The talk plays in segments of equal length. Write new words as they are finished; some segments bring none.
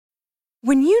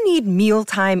When you need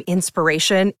mealtime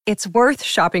inspiration, it's worth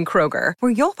shopping Kroger,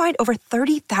 where you'll find over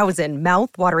 30,000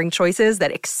 mouth-watering choices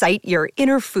that excite your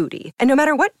inner foodie. And no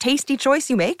matter what tasty choice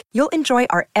you make, you'll enjoy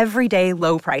our everyday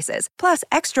low prices, plus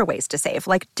extra ways to save,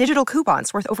 like digital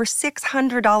coupons worth over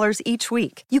 $600 each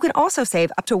week. You can also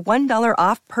save up to $1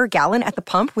 off per gallon at the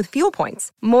pump with fuel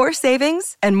points. More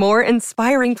savings and more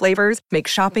inspiring flavors make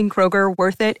shopping Kroger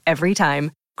worth it every time.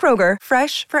 Kroger,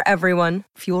 fresh for everyone.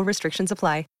 Fuel restrictions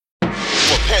apply.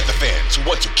 For Panther fans who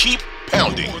want to keep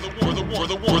pounding. For the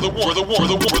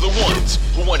ones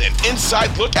who want an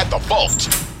inside look at the vault.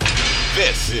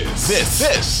 This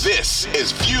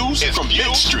is Views from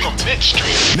Mid Street.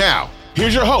 Now,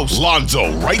 here's your hosts,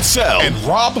 Lonzo Wrightsell and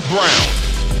Rob Brown.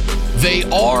 They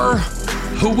are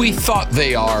who we thought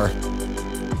they are,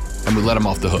 and we let them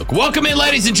off the hook. Welcome in,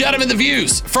 ladies and gentlemen. The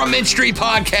Views from Mid Street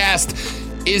podcast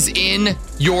is in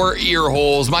your ear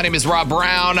holes. My name is Rob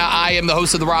Brown. I am the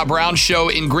host of the Rob Brown Show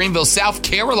in Greenville, South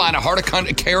Carolina, heart of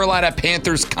Carolina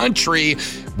Panthers country.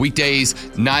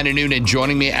 Weekdays, 9 to noon. And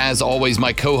joining me, as always,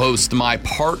 my co-host, my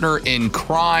partner in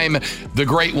crime, the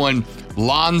great one,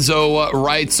 Lonzo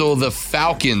Wrightsell. The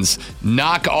Falcons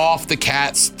knock off the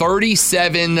Cats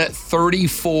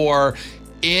 37-34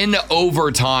 in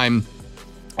overtime.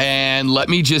 And let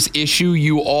me just issue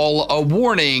you all a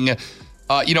warning.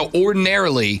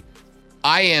 Ordinarily,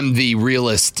 I am the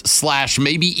realist /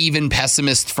 maybe even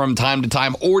pessimist from time to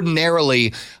time.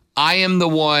 Ordinarily, I am the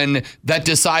one that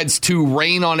decides to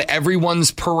rain on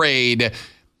everyone's parade.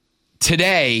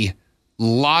 Today,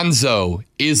 Lonzo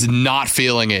is not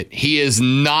feeling it. He is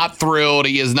not thrilled.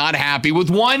 He is not happy with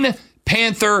one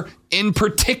Panther in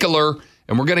particular.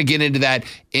 And we're going to get into that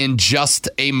in just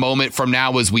a moment from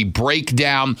now as we break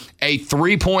down a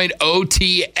 3-point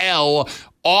OTL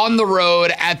on the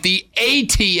road at the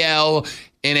ATL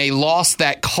in a loss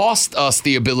that cost us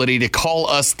the ability to call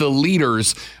us the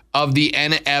leaders of the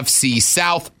NFC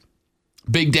South.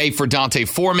 Big day for D'Onta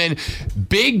Foreman.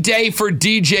 Big day for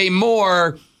DJ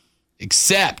Moore,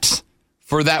 except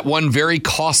for that one very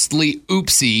costly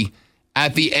oopsie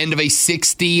at the end of a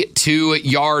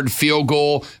 62-yard field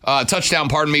goal, touchdown,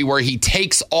 where he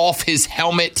takes off his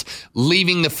helmet,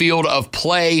 leaving the field of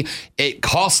play. It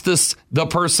cost us the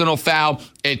personal foul.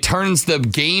 It turns the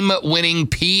game-winning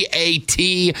PAT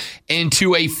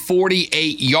into a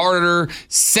 48-yarder,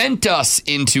 sent us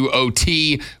into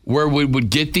OT, where we would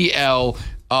get the L,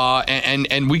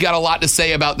 and we got a lot to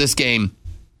say about this game.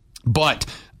 But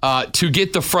to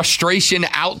get the frustration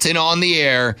out and on the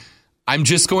air, I'm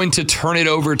just going to turn it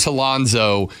over to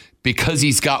Lonzo because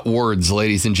he's got words,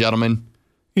 ladies and gentlemen.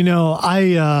 You know,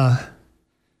 I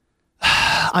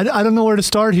don't know where to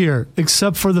start here,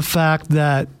 except for the fact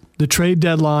that the trade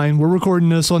deadline, we're recording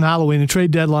this on Halloween, the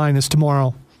trade deadline is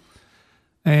tomorrow.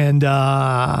 And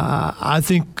I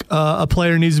think a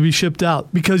player needs to be shipped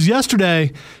out because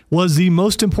yesterday was the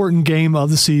most important game of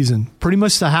the season, pretty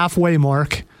much the halfway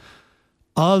mark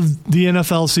of the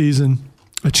NFL season.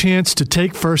 A chance to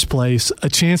take first place, a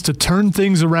chance to turn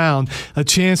things around, a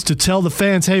chance to tell the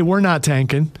fans, hey, we're not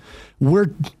tanking. We're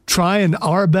trying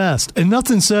our best. And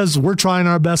nothing says we're trying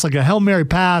our best like a Hail Mary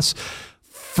pass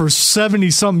for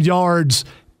 70-something yards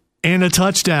and a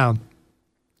touchdown.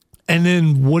 And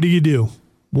then what do you do?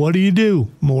 What do you do,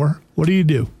 Moore? What do you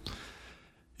do?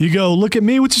 You go, look at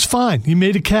me, which is fine. You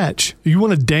made a catch. You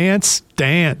want to dance?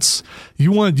 Dance.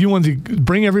 You want to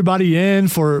bring everybody in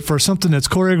for something that's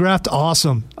choreographed?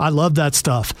 Awesome. I love that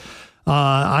stuff.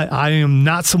 I am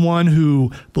not someone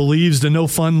who believes the no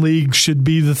fun league should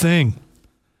be the thing.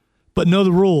 But know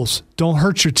the rules. Don't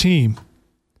hurt your team.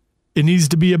 It needs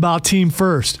to be about team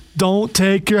first. Don't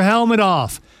take your helmet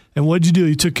off. And what'd you do?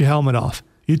 You took your helmet off.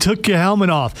 You took your helmet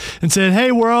off and said,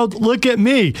 hey, world, look at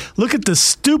me. Look at the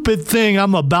stupid thing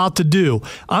I'm about to do.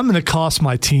 I'm going to cost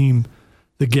my team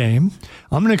the game.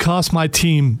 I'm going to cost my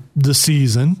team the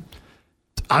season.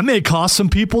 I may cost some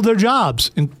people their jobs,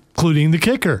 including the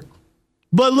kicker.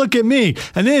 But look at me.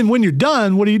 And then when you're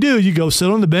done, what do? You go sit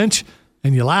on the bench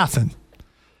and you're laughing.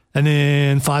 And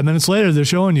then 5 minutes later, they're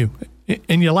showing you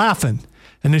and you're laughing.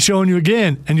 And they're showing you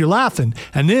again, and you're laughing.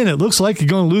 And then it looks like you're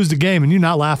going to lose the game, and you're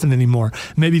not laughing anymore.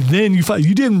 Maybe then you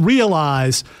didn't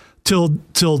realize till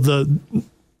the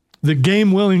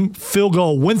game-winning field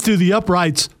goal went through the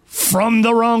uprights from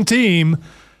the wrong team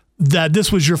that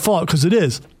this was your fault, because it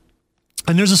is.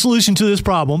 And there's a solution to this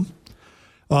problem.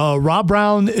 Rob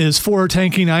Brown is for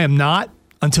tanking. I am not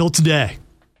until today.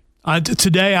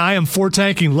 Today I am for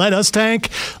tanking. Let us tank.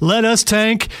 Let us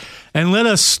tank. And let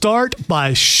us start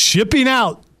by shipping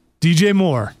out DJ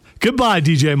Moore. Goodbye,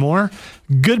 DJ Moore.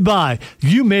 goodbye.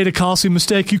 You made a costly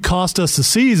mistake. You cost us the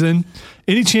season.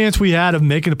 Any chance we had of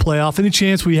making a playoff, any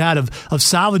chance we had of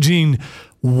salvaging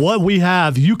what we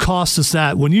have, you cost us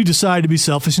that when you decide to be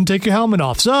selfish and take your helmet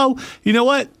off. So, you know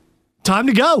what? Time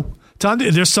to go.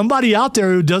 There's somebody out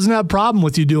there who doesn't have a problem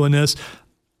with you doing this.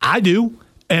 I do.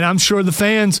 And I'm sure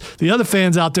the other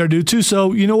fans out there do too.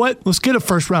 So, you know what? Let's get a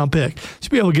first-round pick.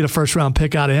 Should be able to get a first-round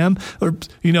pick out of him. Or,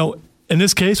 in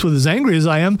this case, with as angry as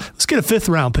I am, let's get a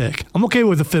fifth-round pick. I'm okay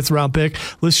with a fifth-round pick.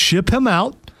 Let's ship him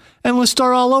out, and let's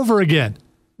start all over again.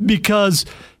 Because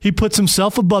he puts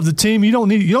himself above the team. You don't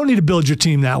need to build your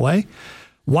team that way.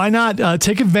 Why not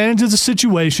take advantage of the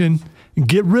situation,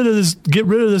 get rid of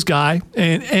this guy,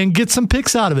 and get some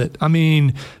picks out of it? I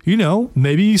mean,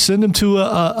 maybe you send him to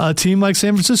a team like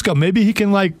San Francisco. Maybe he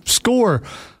can score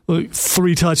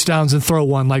 3 touchdowns and throw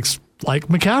one like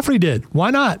McCaffrey did.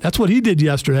 Why not? That's what he did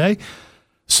yesterday.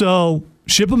 So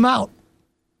ship him out.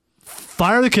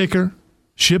 Fire the kicker.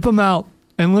 Ship him out.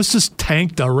 And let's just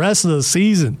tank the rest of the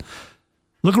season.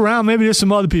 Look around. Maybe there's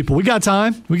some other people. We got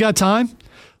time.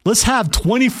 Let's have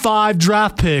 25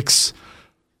 draft picks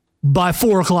by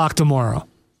 4 o'clock tomorrow.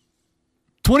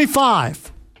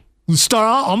 25. We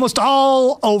start almost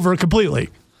all over completely.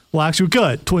 Well, actually, we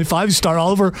could. 25, you start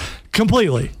all over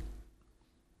completely.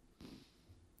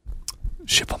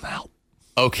 Ship them out.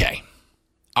 Okay.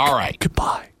 All right.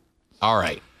 Goodbye. All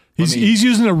right. He's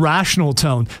using a rational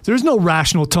tone. There's no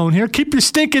rational tone here. Keep your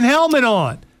stinking helmet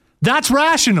on. That's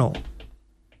rational.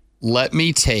 Let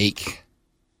me take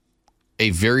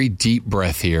a very deep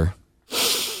breath here.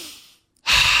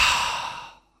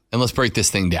 And let's break this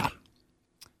thing down.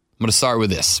 I'm going to start with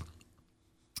this.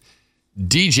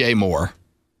 DJ Moore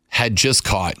had just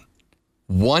caught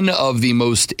one of the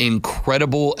most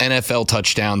incredible NFL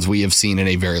touchdowns we have seen in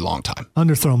a very long time.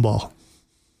 Underthrown ball.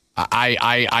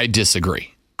 I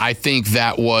disagree. I think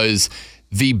that was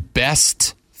the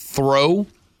best throw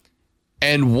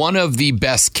and one of the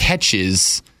best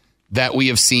catches that we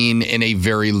have seen in a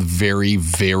very, very,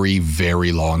 very,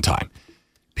 very long time.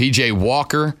 PJ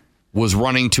Walker was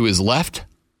running to his left,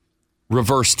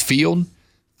 reversed field,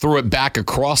 threw it back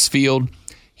across field.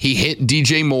 He hit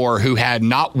DJ Moore, who had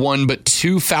not one but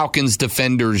 2 Falcons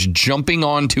defenders jumping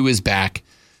onto his back.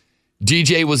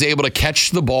 DJ was able to catch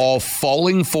the ball,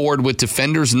 falling forward with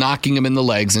defenders knocking him in the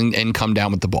legs and come down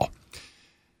with the ball.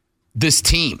 This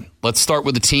team, let's start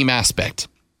with the team aspect.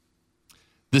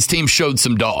 This team showed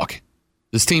some dog.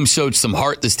 This team showed some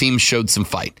heart. This team showed some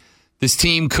fight. This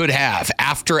team could have,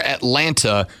 after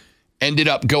Atlanta ended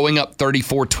up going up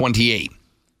 34-28,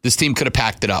 this team could have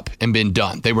packed it up and been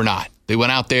done. They were not. They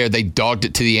went out there. They dogged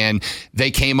it to the end.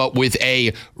 They came up with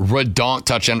a redonk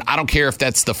touchdown. I don't care if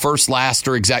that's the first, last,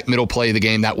 or exact middle play of the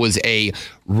game. That was a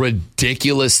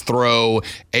ridiculous throw,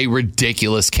 a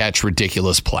ridiculous catch,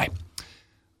 ridiculous play.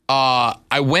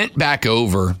 I went back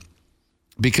over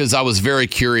because I was very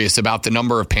curious about the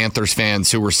number of Panthers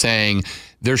fans who were saying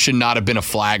there should not have been a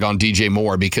flag on DJ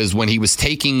Moore because when he was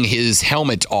taking his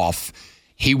helmet off,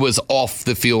 he was off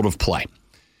the field of play.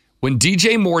 When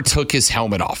DJ Moore took his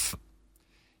helmet off,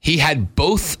 he had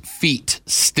both feet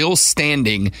still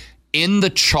standing in the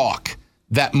chalk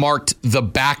that marked the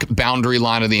back boundary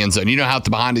line of the end zone. You know how at the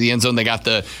behind of the end zone, they got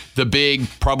the big,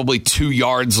 probably 2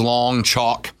 yards long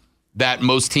chalk that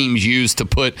most teams use to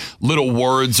put little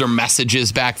words or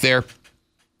messages back there.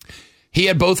 He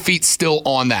had both feet still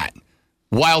on that.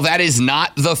 While that is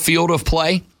not the field of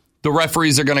play, the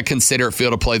referees are going to consider it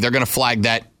field of play. They're going to flag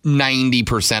that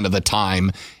 90% of the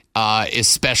time,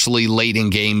 especially late in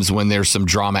games when there's some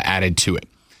drama added to it.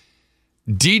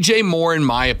 DJ Moore, in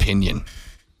my opinion,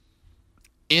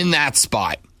 in that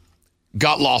spot,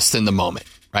 got lost in the moment,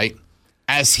 right?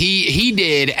 As he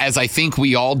did, as I think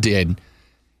we all did,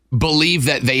 believe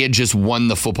that they had just won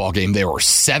the football game. There were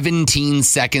 17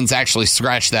 seconds. Actually,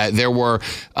 scratch that. There were,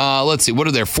 let's see, what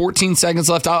are there, 14 seconds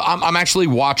left? I'm actually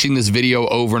watching this video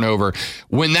over and over.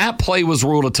 When that play was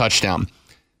ruled a touchdown,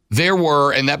 there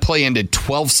were, and that play ended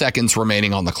 12 seconds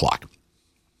remaining on the clock.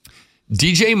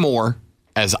 DJ Moore,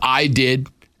 as I did,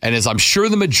 and as I'm sure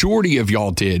the majority of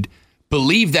y'all did,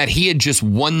 believed that he had just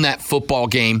won that football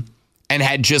game and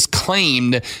had just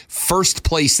claimed first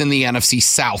place in the NFC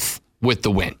South with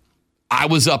the win. I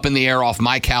was up in the air off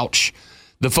my couch.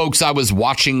 The folks I was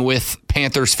watching with,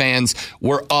 Panthers fans,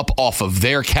 were up off of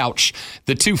their couch.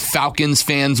 The 2 Falcons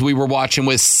fans we were watching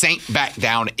with sank back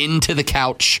down into the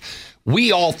couch.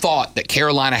 We all thought that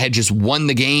Carolina had just won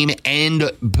the game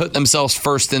and put themselves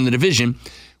first in the division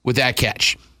with that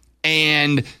catch.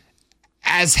 And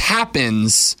as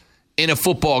happens in a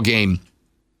football game,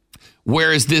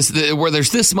 where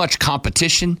there's this much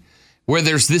competition, where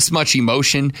there's this much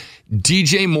emotion,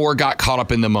 DJ Moore got caught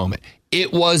up in the moment.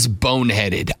 It was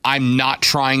boneheaded. I'm not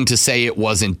trying to say it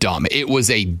wasn't dumb. It was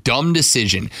a dumb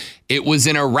decision. It was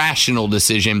an irrational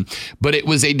decision, but it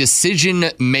was a decision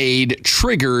made,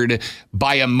 triggered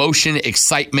by emotion,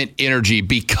 excitement, energy,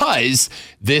 because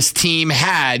this team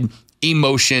had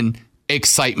emotion,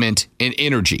 excitement, and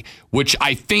energy, which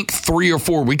I think 3 or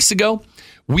 4 weeks ago,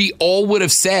 we all would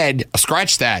have said,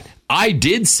 scratch that. I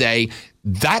did say,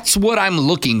 that's what I'm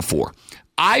looking for.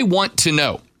 I want to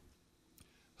know,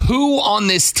 who on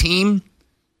this team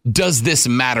does this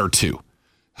matter to?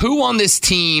 Who on this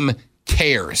team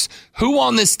cares? Who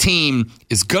on this team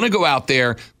is going to go out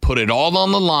there, put it all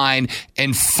on the line,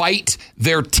 and fight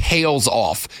their tails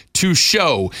off to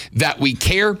show that we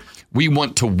care, we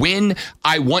want to win,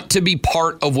 I want to be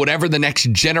part of whatever the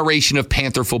next generation of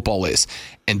Panther football is.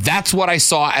 And that's what I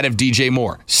saw out of DJ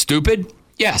Moore. Stupid?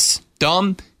 Yes.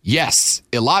 Dumb? Yes.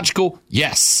 Illogical?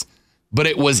 Yes. But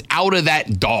it was out of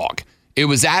that dog. It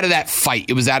was out of that fight.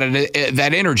 It was out of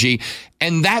that energy.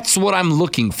 And that's what I'm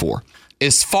looking for.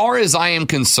 As far as I am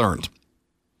concerned,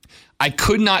 I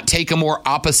could not take a more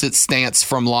opposite stance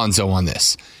from Lonzo on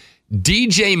this.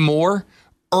 DJ Moore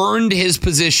earned his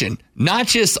position, not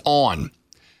just on,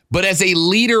 but as a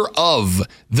leader of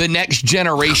the next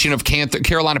generation of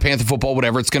Carolina Panther football,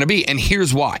 whatever it's going to be. And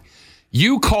here's why.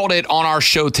 You called it on our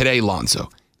show today, Lonzo.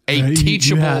 A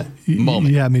teachable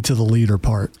moment. You had me to the leader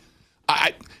part.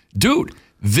 Dude,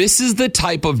 this is the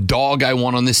type of dog I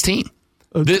want on this team.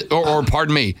 Or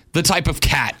pardon me, the type of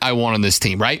cat I want on this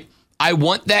team, right? I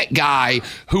want that guy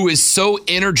who is so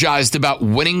energized about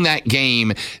winning that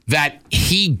game that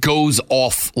he goes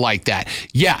off like that.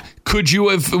 Yeah, would you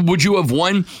have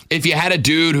won if you had a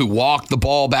dude who walked the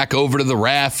ball back over to the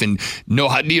ref and no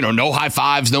high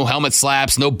fives, no helmet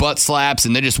slaps, no butt slaps,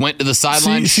 and then just went to the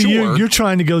sideline? Sure. You're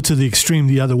trying to go to the extreme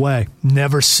the other way.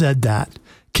 Never said that.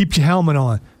 Keep your helmet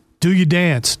on. Do your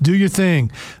dance. Do your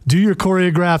thing. Do your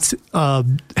choreographed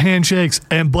handshakes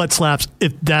and butt slaps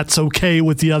if that's okay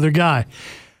with the other guy.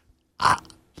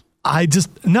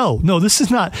 No, this is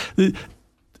not. It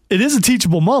is a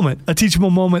teachable moment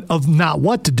of not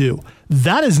what to do.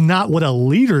 That is not what a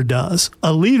leader does.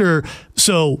 A leader,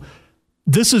 so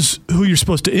this is who you're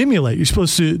supposed to emulate.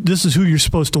 This is who you're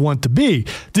supposed to want to be.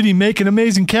 Did he make an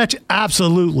amazing catch?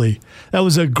 Absolutely. That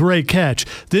was a great catch.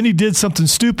 Then he did something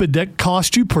stupid that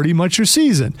cost you pretty much your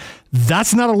season.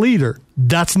 That's not a leader.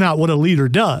 That's not what a leader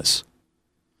does.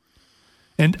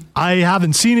 And I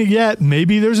haven't seen it yet.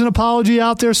 Maybe there's an apology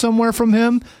out there somewhere from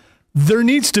him. There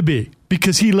needs to be,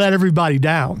 because he let everybody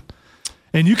down.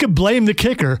 And you could blame the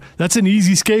kicker. That's an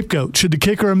easy scapegoat. Should the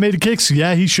kicker have made the kicks?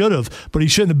 Yeah, he should have, but he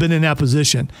shouldn't have been in that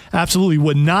position. Absolutely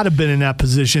would not have been in that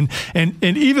position. And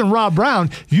even Rob Brown,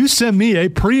 you sent me a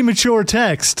premature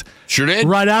text. Sure did.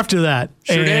 Right after that.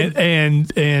 Sure did.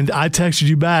 And I texted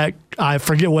you back. I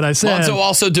forget what I said. Lonzo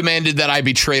also demanded that I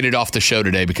be traded off the show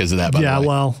today because of that, by the way.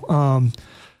 Well,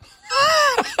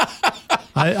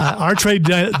 our trade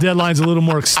deadline's a little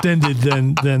more extended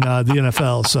than the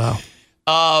NFL, so.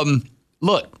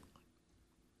 Look,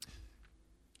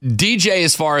 DJ,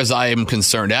 as far as I am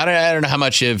concerned, I don't know how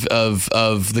much of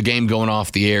the game going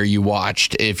off the air you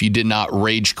watched if you did not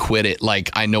rage quit it like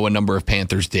I know a number of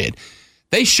Panthers did.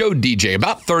 They showed DJ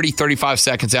about 30, 35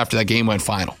 seconds after that game went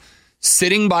final.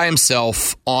 Sitting by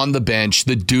himself on the bench,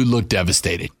 the dude looked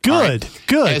devastated. Good.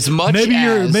 As much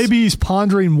maybe he's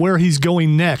pondering where he's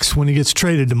going next when he gets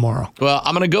traded tomorrow. Well,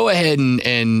 I'm going to go ahead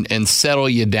and settle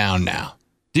you down now.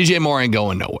 DJ Moore ain't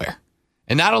going nowhere.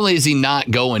 And not only is he not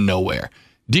going nowhere,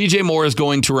 DJ Moore is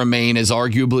going to remain as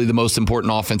arguably the most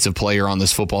important offensive player on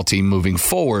this football team moving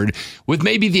forward, with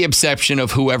maybe the exception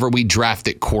of whoever we draft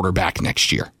at quarterback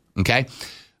next year. Okay?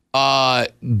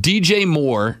 DJ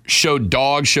Moore showed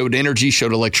dog, showed energy,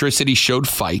 showed electricity, showed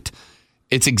fight.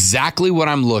 It's exactly what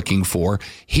I'm looking for.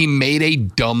 He made a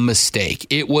dumb mistake.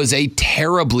 It was a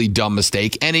terribly dumb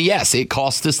mistake. And yes, it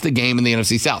cost us the game in the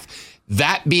NFC South.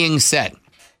 That being said,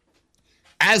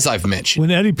 as I've mentioned, when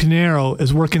Eddie Pinheiro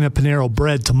is working at Pinheiro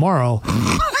Bread tomorrow,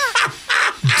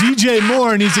 DJ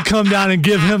Moore needs to come down and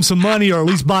give him some money, or at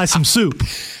least buy some soup.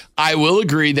 I will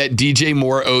agree that DJ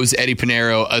Moore owes Eddie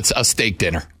Pinheiro a steak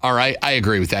dinner. All right, I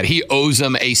agree with that. He owes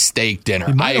him a steak dinner.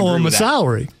 He might owe him a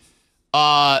salary.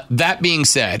 That being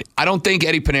said, I don't think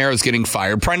Eddie Pinheiro is getting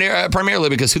fired, primarily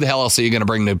because who the hell else are you going to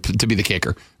bring to be the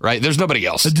kicker, right? There's nobody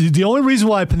else. The only reason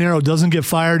why Pinheiro doesn't get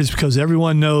fired is because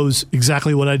everyone knows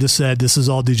exactly what I just said. This is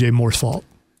all DJ Moore's fault.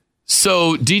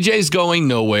 So DJ's going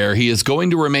nowhere. He is going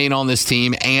to remain on this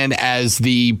team, and as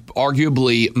the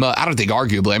arguably,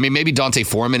 I mean, maybe Dante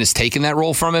Foreman has taken that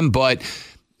role from him, but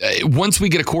once we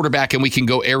get a quarterback and we can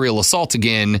go aerial assault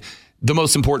again, the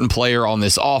most important player on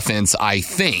this offense, I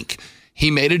think. He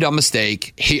made a dumb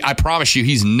mistake. I promise you,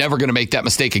 he's never going to make that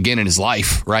mistake again in his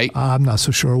life, right? I'm not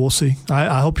so sure. We'll see.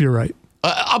 I hope you're right.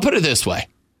 I'll put it this way.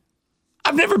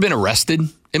 I've never been arrested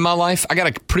in my life. I got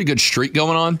a pretty good streak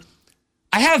going on.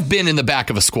 I have been in the back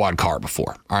of a squad car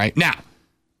before, all right? Now,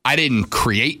 I didn't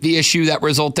create the issue that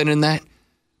resulted in that.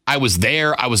 I was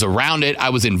there. I was around it. I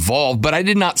was involved, but I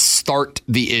did not start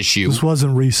the issue. This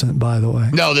wasn't recent, by the way.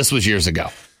 No, this was years ago.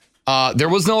 There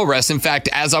was no arrest. In fact,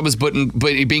 as I was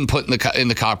being put in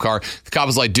the cop car, the cop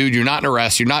was like, dude, you're not an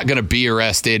arrest. You're not going to be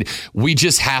arrested. We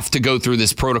just have to go through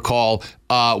this protocol.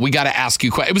 We got to ask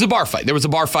you questions. It was a bar fight. There was a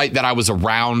bar fight that I was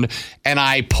around, and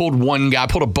I pulled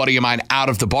a buddy of mine out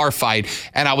of the bar fight,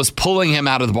 and I was pulling him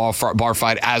out of the bar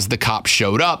fight as the cops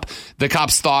showed up. The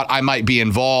cops thought I might be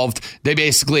involved. They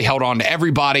basically held on to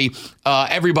everybody.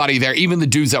 Everybody there, even the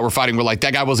dudes that were fighting, were like,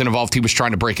 that guy wasn't involved. He was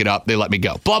trying to break it up. They let me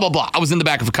go. Blah, blah, blah. I was in the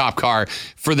back of a cop car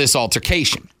for this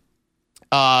altercation.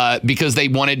 Because they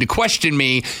wanted to question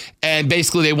me, and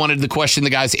basically they wanted to question the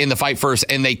guys in the fight first,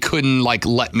 and they couldn't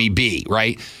let me be,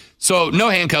 right? So no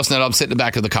handcuffs, no, I'm sitting in the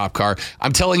back of the cop car.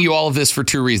 I'm telling you all of this for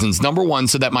two reasons. Number one,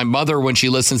 so that my mother, when she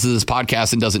listens to this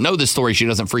podcast and doesn't know this story, she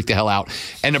doesn't freak the hell out.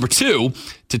 And number two,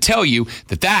 to tell you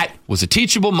that was a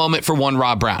teachable moment for one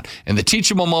Rob Brown. And the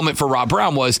teachable moment for Rob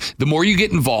Brown was the more you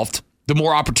get involved, the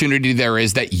more opportunity there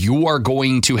is that you are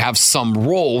going to have some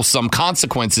role, some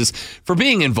consequences for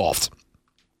being involved.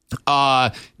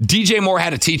 DJ Moore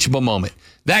had a teachable moment.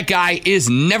 That guy is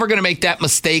never going to make that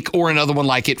mistake or another one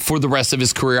like it for the rest of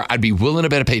his career. I'd be willing to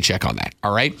bet a paycheck on that.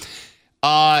 All right.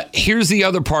 Here's the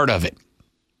other part of it.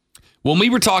 When we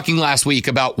were talking last week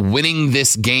about winning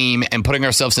this game and putting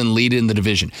ourselves in lead in the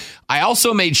division, I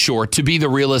also made sure to be the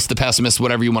realist, the pessimist,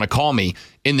 whatever you want to call me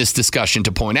in this discussion,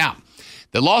 to point out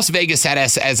that Las Vegas had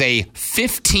us as a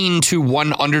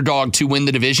 15-1 underdog to win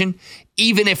the division,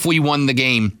 even if we won the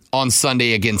game on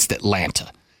Sunday against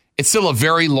Atlanta. It's still a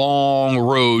very long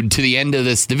road to the end of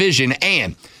this division,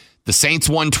 and the Saints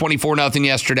won 24-0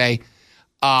 yesterday.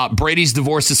 Brady's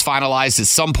divorce is finalized. At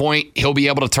some point, he'll be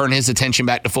able to turn his attention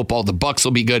back to football. The Bucs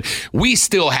will be good. We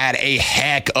still had a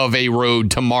heck of a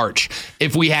road to march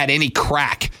if we had any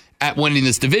crack at winning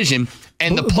this division.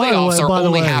 And the playoffs are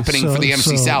only happening for the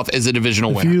NFC South as a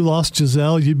divisional winner. If you lost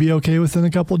Giselle, you'd be okay within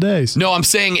a couple of days. No, I'm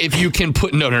saying if you can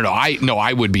put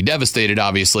I would be devastated,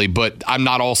 obviously, but I'm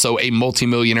not also a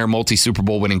multimillionaire, multi-Super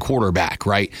Bowl winning quarterback,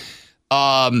 right?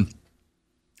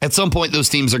 At some point, those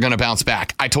teams are going to bounce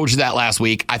back. I told you that last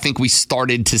week. I think we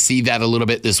started to see that a little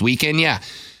bit this weekend. Yeah.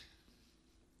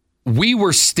 We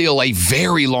were still a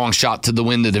very long shot to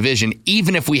win the division,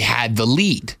 even if we had the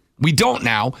lead. We don't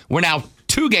now. We're now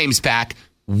 2 games back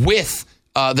with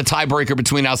the tiebreaker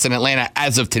between us and Atlanta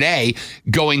as of today,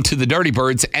 going to the Dirty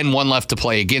Birds and 1 left to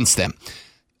play against them.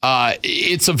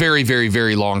 It's a very, very,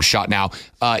 very long shot now.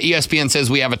 ESPN says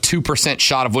we have a 2%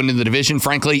 shot of winning the division.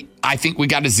 Frankly, I think we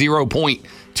got a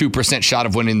 0.2% shot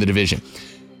of winning the division.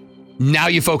 Now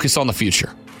you focus on the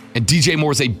future. And DJ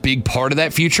Moore is a big part of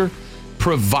that future,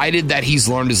 provided that he's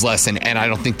learned his lesson, and I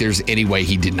don't think there's any way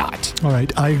he did not. All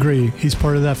right, I agree. He's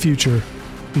part of that future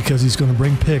because he's going to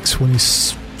bring picks when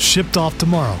he's shipped off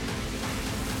tomorrow.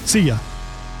 See ya.